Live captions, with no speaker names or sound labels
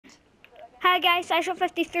Hi guys,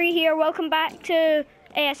 Ishot53 here. Welcome back to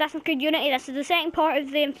Assassin's Creed Unity. This is the second part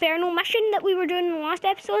of the infernal mission that we were doing in the last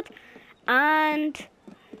episode. And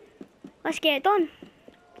let's get it done.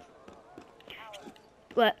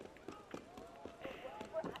 What?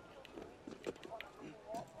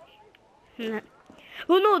 Well,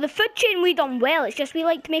 no, the food chain we done well. It's just we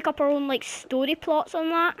like to make up our own like story plots on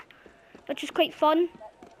that, which is quite fun.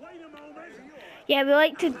 Yeah, we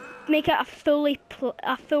like to make it a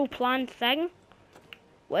full planned thing,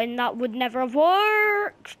 when that would never have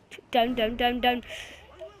worked. Down.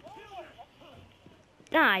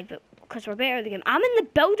 Aye, but because we're better at the game. I'm in the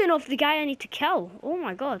building of the guy I need to kill. Oh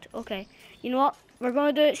my god. Okay, you know what? We're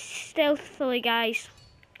gonna do it stealthily, guys.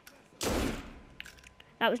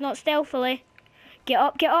 That was not stealthily. Get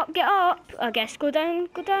up. I guess go down.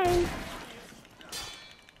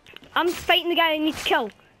 I'm fighting the guy I need to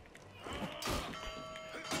kill.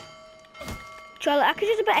 Charlie, I could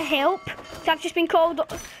use a bit of help. So I've just been called.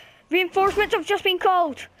 Reinforcements have just been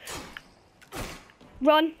called.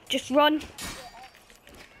 Run, just run.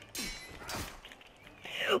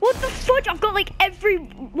 What the fudge? I've got like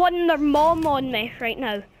everyone and their mom on me right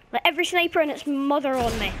now. Like every sniper and its mother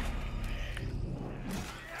on me.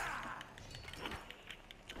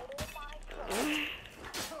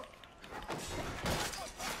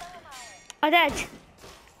 I did.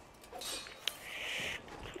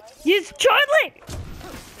 Yes, Charlie!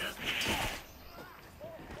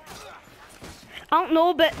 I don't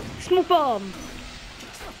know, but smoke bomb.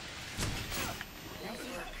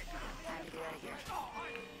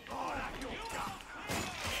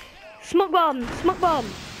 Smoke bomb.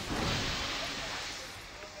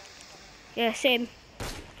 Yeah, same.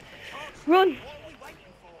 Run.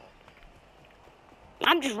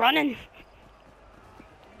 I'm just running.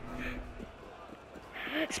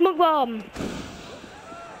 Smoke bomb.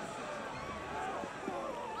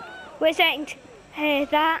 Wait a second.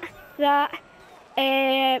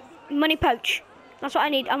 Money pouch. That's what I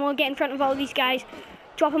need. I'm gonna get in front of all these guys.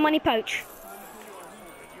 Drop a money pouch.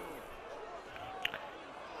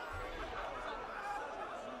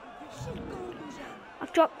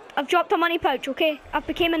 I've dropped a money pouch, okay? I've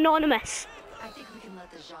became anonymous. I think we can let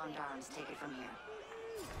the gendarmes take it from here.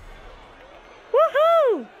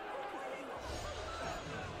 Woohoo!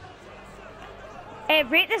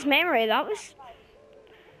 Rate this memory, that was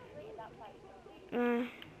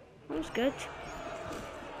good.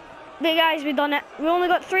 But guys, we done it. We only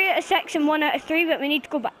got 3 out of 6 and 1 out of 3, but we need to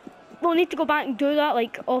go back. We'll need to go back and do that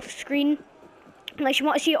like off screen, unless you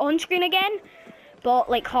want to see it on screen again, but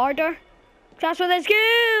like harder. That's what this game.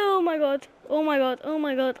 Oh my god.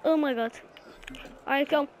 Alright,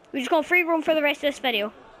 cool. We're just going free roam for the rest of this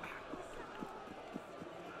video.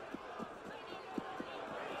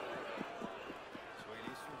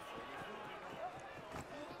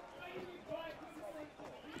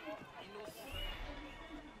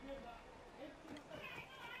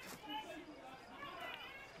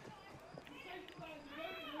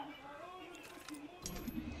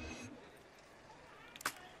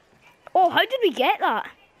 Oh, how did we get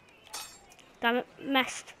that? Damn it,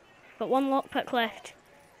 missed. Got 1 lockpick left.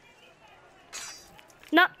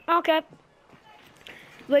 Nah, okay.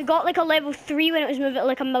 We got like a level 3 when it was moving at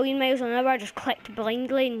like a million miles an hour. I just clicked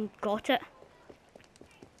blindly and got it.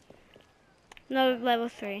 No, level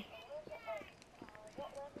 3.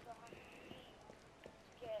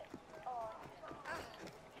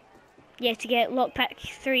 Yeah, to get lockpick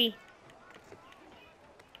 3.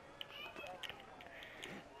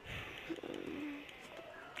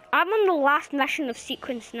 I'm on the last mission of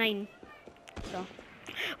sequence 9. So,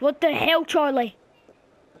 what the hell, Charlie?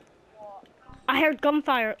 What? I heard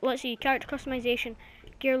gunfire. Let's see. Character customization,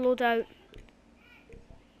 gear loadout,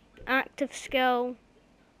 active skill,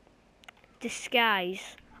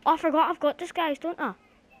 disguise. Oh, I forgot I've got disguise, don't I?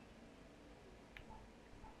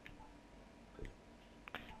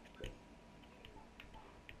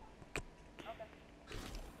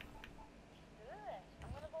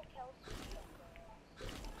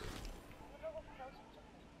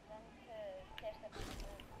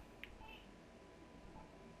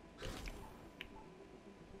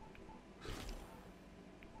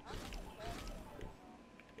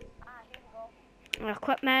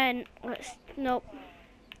 Equipment, nope.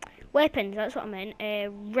 Weapons, that's what I meant.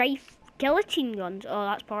 Guillotine guns, oh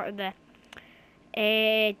that's part of the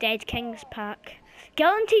Dead Kings pack.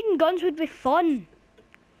 Guillotine guns would be fun.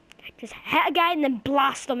 Just hit a guy and then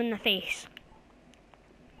blast him in the face.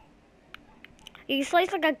 You can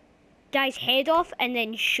slice like a guy's head off and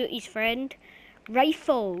then shoot his friend.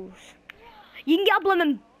 Rifles. You can get a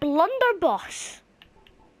blooming blunderbuss.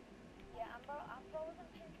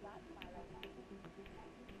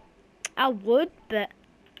 I would, but...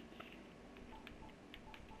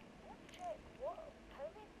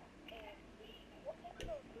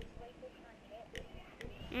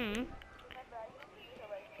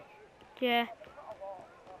 Yeah.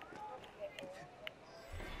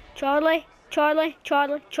 Charlie, Charlie,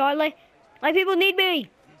 Charlie, Charlie. My people need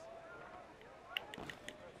me.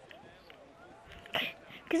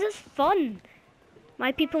 Because it's fun.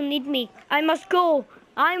 My people need me. I must go.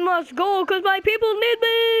 I must go because my people need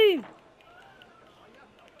me.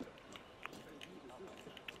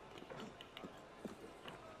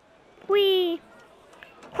 Whee.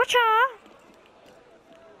 Whatcha?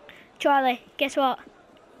 Charlie, guess what?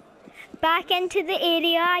 Back into the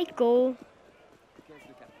area I go.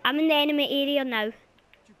 I'm in the enemy area now.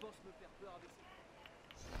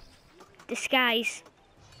 Disguise.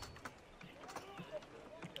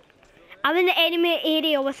 I'm in the enemy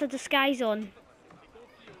area with a disguise on.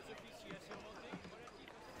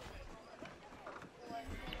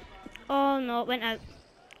 Oh no, it went out.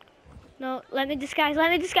 No, let me disguise,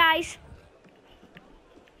 let me disguise.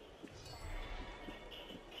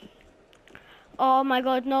 Oh my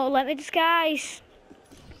god, no, let me disguise.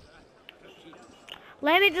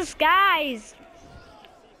 Let me disguise.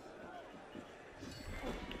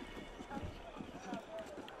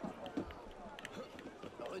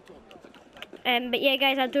 But yeah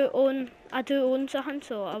guys, I do own something,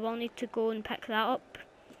 so I will need to go and pick that up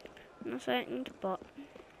in a second, but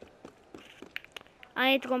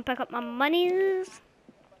I need to go and pick up my monies.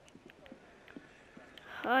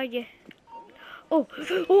 Oh yeah. Oh,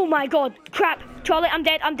 oh my god, crap. Charlie, I'm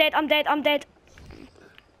dead, I'm dead, I'm dead, I'm dead.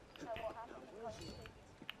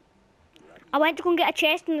 I went to go and get a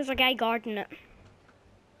chest and there's a guy guarding it.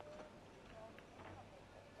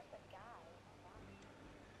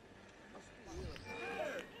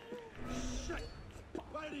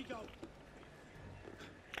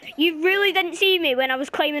 You really didn't see me when I was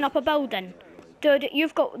climbing up a building? Dude,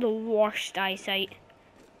 you've got the worst eyesight.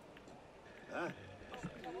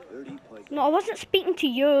 No, I wasn't speaking to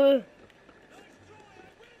you.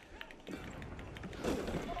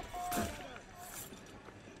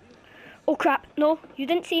 Oh crap, no, you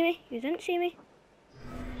didn't see me. You didn't see me.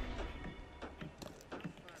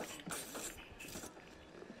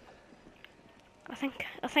 I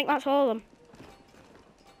think that's all of them.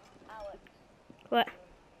 What?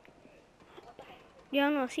 Yeah,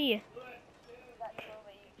 no, I see you.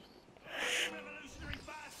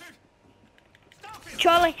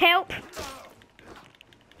 Charlie, help!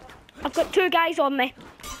 I've got two guys on me.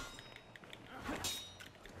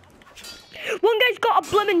 One guy's got a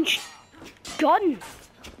blooming gun.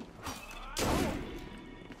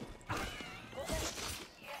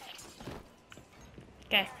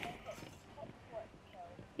 Okay.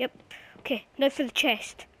 Yep. Okay, now for the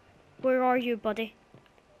chest. Where are you, buddy?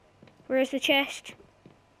 Where is the chest?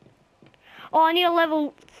 Oh, I need a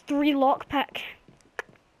level 3 lockpick.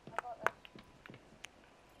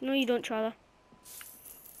 No, you don't, Charlie.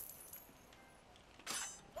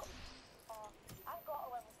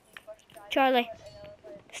 Charlie.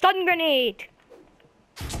 Stun grenade!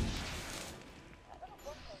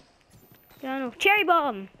 Yeah, I know. Cherry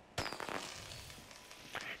bomb!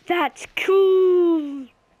 That's cool!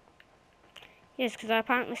 Yes, because I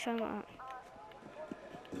apparently sound like that.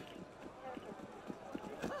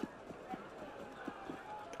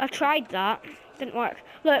 I tried that. Didn't work.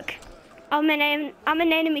 Look, I'm in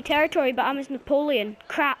enemy territory, but I'm as Napoleon.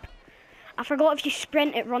 Crap. I forgot if you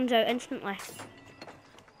sprint, it runs out instantly.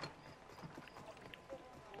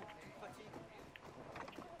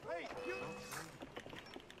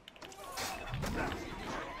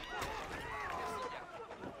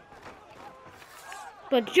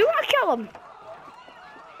 But did you want to kill him?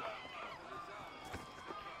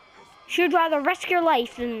 Should rather risk your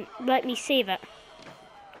life than let me save it.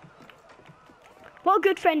 What a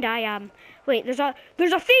good friend I am. Wait, there's a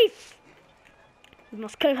thief! We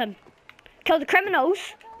must kill him. Kill the criminals.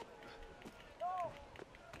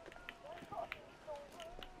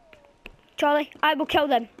 Charlie, I will kill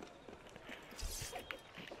them.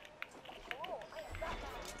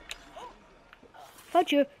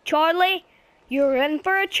 Fudge you. Charlie, you're in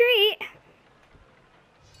for a treat.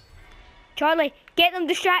 Charlie, get them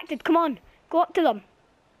distracted. Come on, go up to them.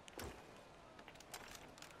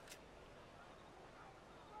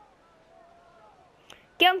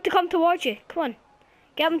 Get them to come towards you. Come on,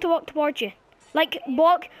 get them to walk towards you. Like,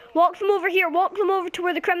 walk them over here. Walk them over to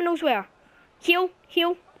where the criminals were. Heal,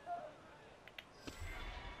 heal.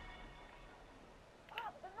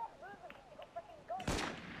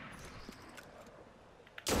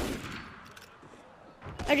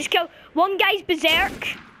 I just killed one guy's berserk.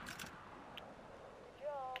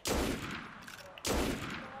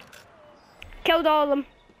 killed all of them.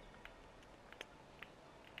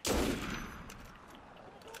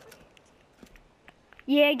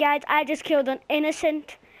 Yeah, guys, I just killed an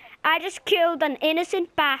innocent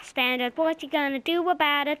bystander. What you gonna do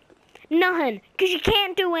about it? Nothing, because you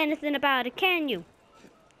can't do anything about it, can you?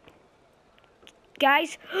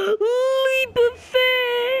 Guys, leap of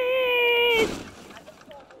faith!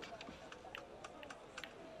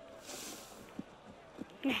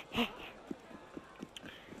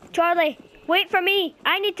 Charlie, wait for me.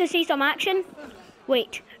 I need to see some action.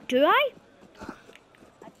 Wait, do I?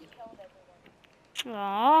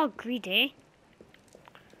 Oh, greedy.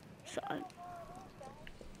 So,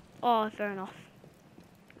 oh, fair enough.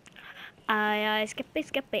 Aye, skippy,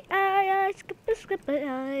 skippy, aye, skippy, skippy,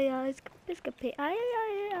 aye, skippy, skippy,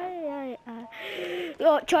 aye.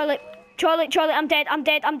 Oh, Charlie, I'm dead, I'm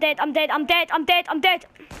dead.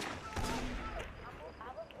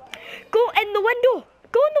 Go in the window.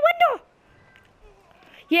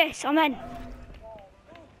 Yes, I'm in.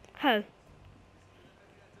 How?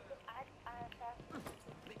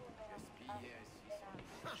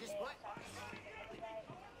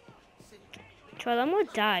 Charlie, I'm gonna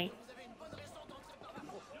die.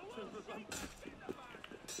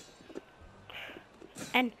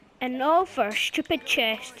 And all for a stupid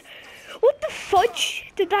chest. What the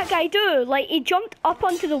fudge did that guy do? Like, he jumped up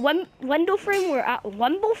onto the window frame where at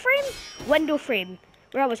window frame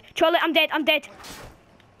where I was. Charlie, I'm dead.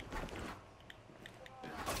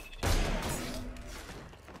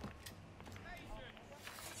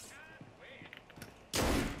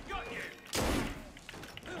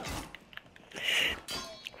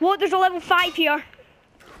 What? There's a level 5 here.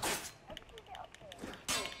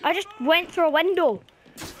 I just went through a window.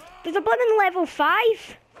 There's a blooming level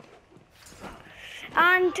 5.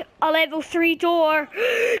 And a level 3 door.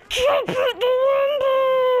 Jump at the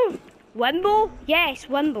Wimble! Wimble? Yes,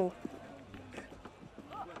 Wimble.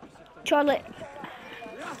 Charlie.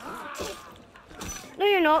 No,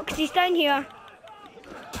 you're not, because he's down here.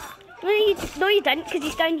 No, you didn't, because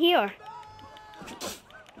he's down here.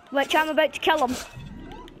 Which I'm about to kill him.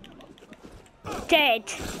 Dead.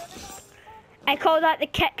 I call that the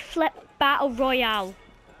kickflip battle royale.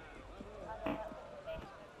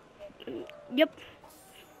 Yep.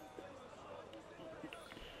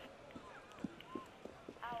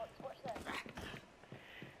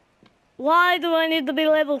 Why do I need to be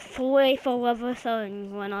level 3 for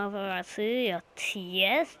everything whenever I see a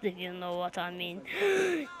TS, if you know what I mean?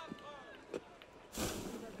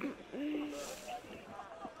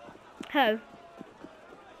 How?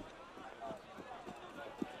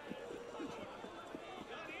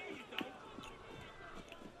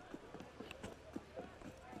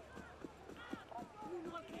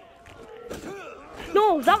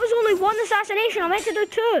 No, that was only one assassination. I meant to do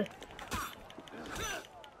 2.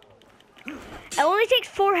 It only takes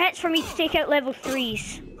 4 hits for me to take out level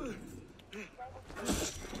 3s.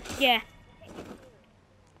 Yeah.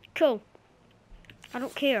 Cool. I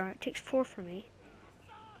don't care. It takes 4 for me.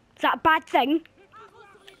 Is that a bad thing?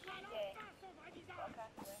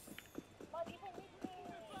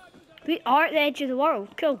 We are at the edge of the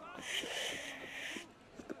world. Cool.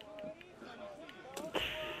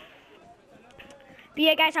 But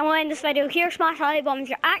yeah, guys, I'm going to end this video here. Smash the like button if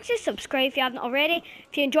you're active. Subscribe if you haven't already.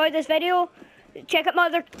 If you enjoyed this video, check out my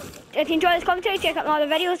other... If you enjoyed this commentary, check out my other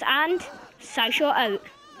videos. And Sasha out.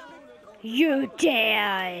 You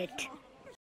dead.